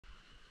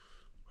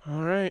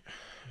All right,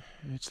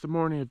 it's the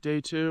morning of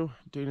day 2.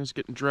 Dana's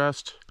getting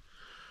dressed.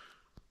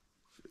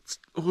 It's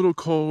a little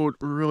cold,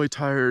 we're really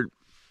tired.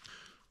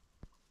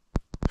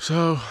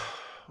 So,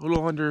 a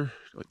little under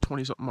like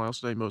 20-something miles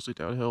today, mostly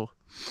downhill.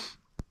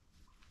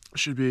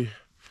 Should be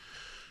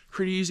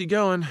pretty easy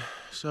going.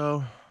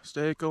 So,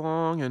 stay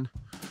along, and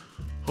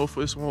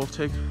hopefully this one will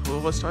take a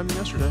little less time than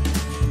yesterday.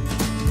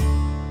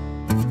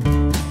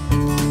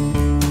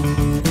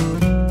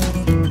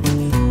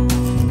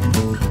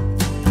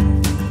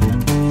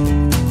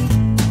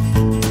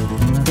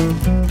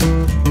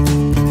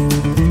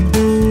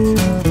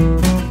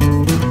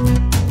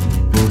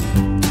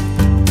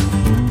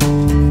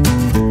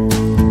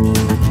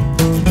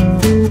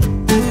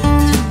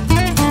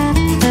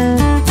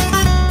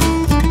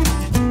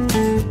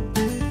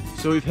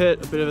 So we've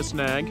hit a bit of a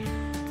snag.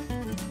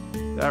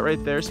 That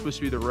right there is supposed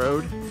to be the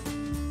road.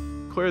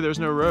 Clearly there's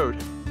no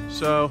road.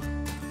 So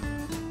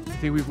I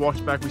think we've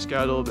walked back, we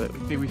scouted a little bit.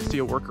 I think we see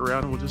a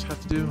workaround and we'll just have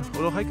to do a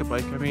little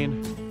hike-a-bike. I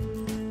mean,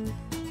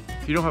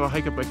 if you don't have a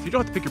hike-a-bike, if you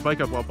don't have to pick your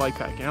bike up while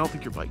bikepacking, I don't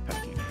think you're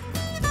bikepacking.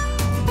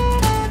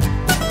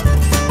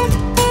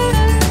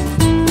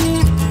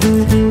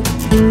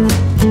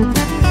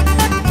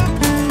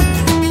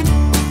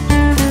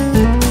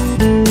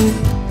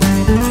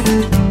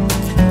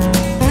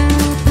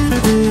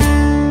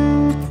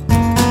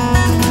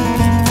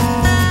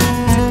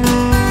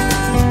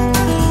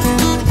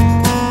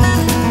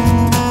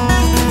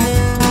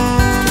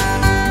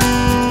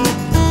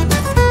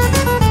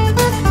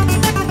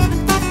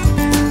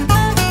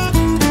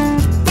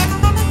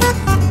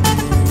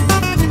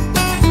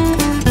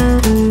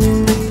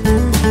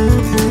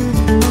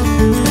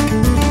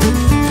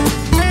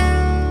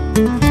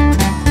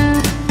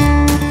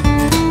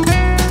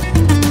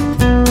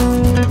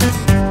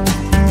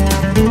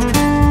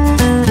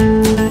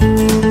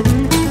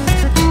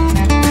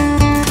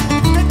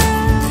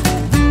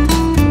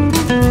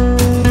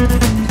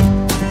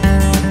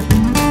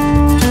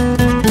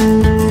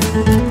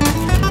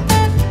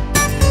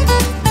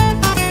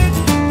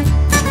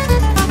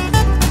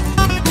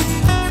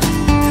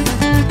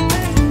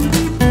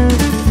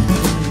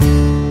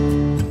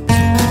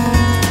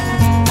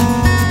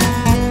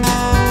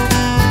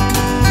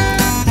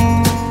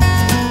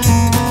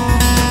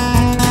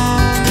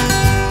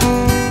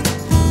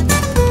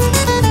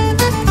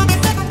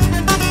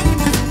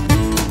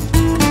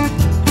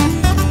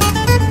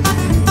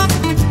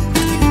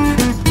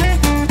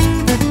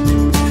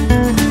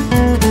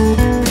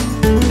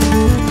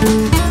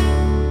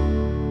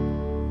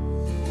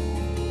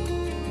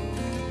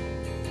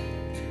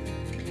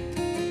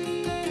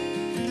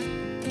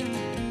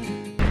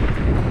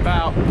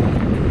 About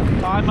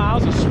 5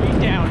 miles of sweet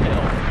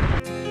downhill.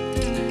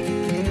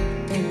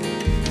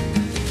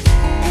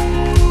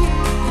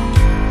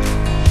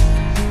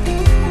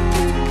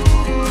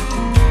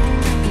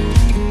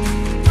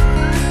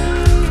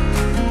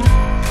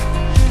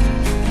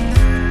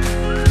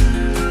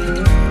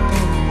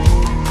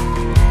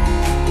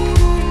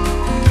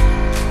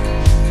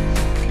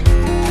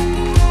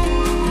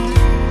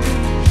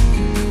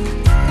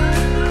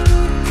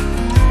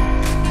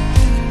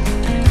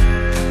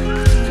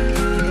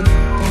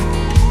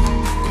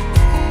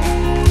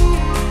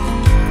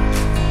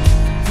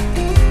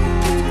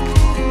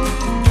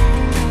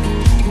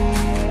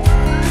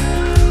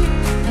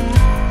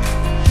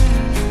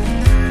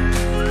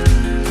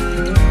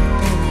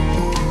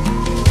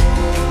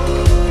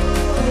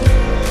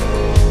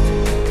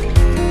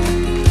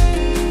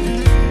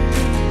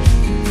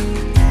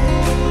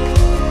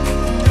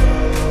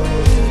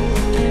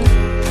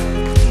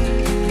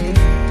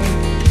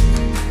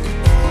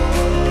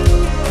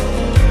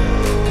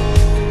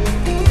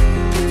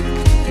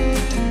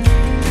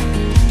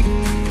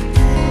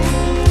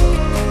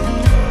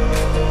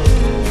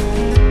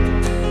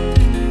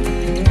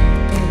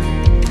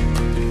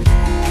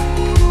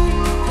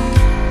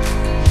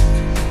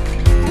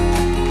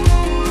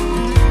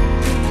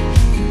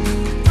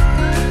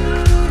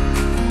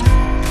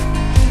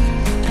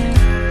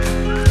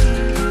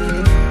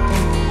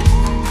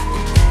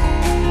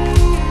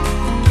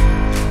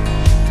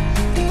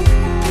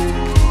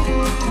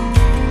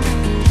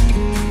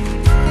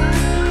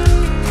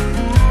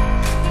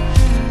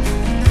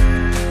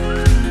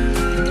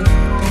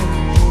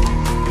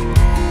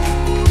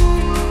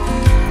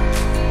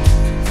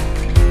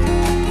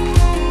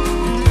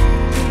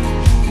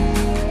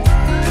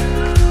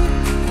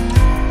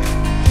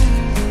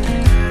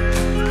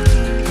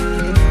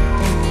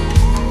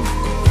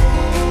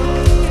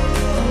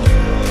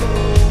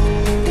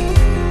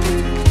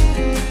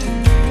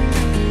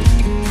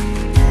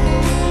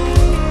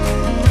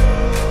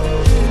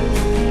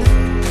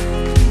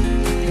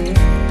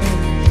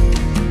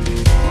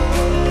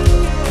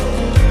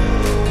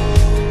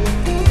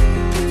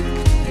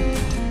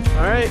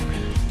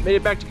 Made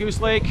it back to Goose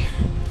Lake.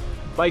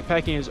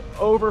 Bikepacking is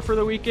over for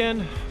the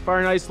weekend. Fire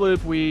and Ice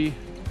Loop, we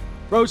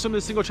rode some of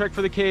the single trek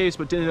for the caves,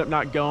 but ended up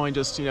not going,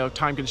 just, you know,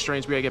 time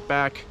constraints. We gotta get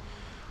back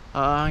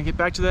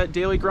to that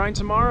daily grind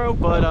tomorrow.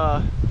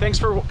 But thanks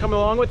for coming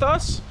along with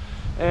us,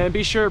 And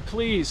be sure,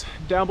 please,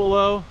 down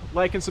below,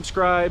 like and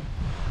subscribe.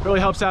 Really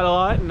helps out a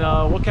lot, and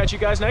we'll catch you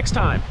guys next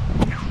time.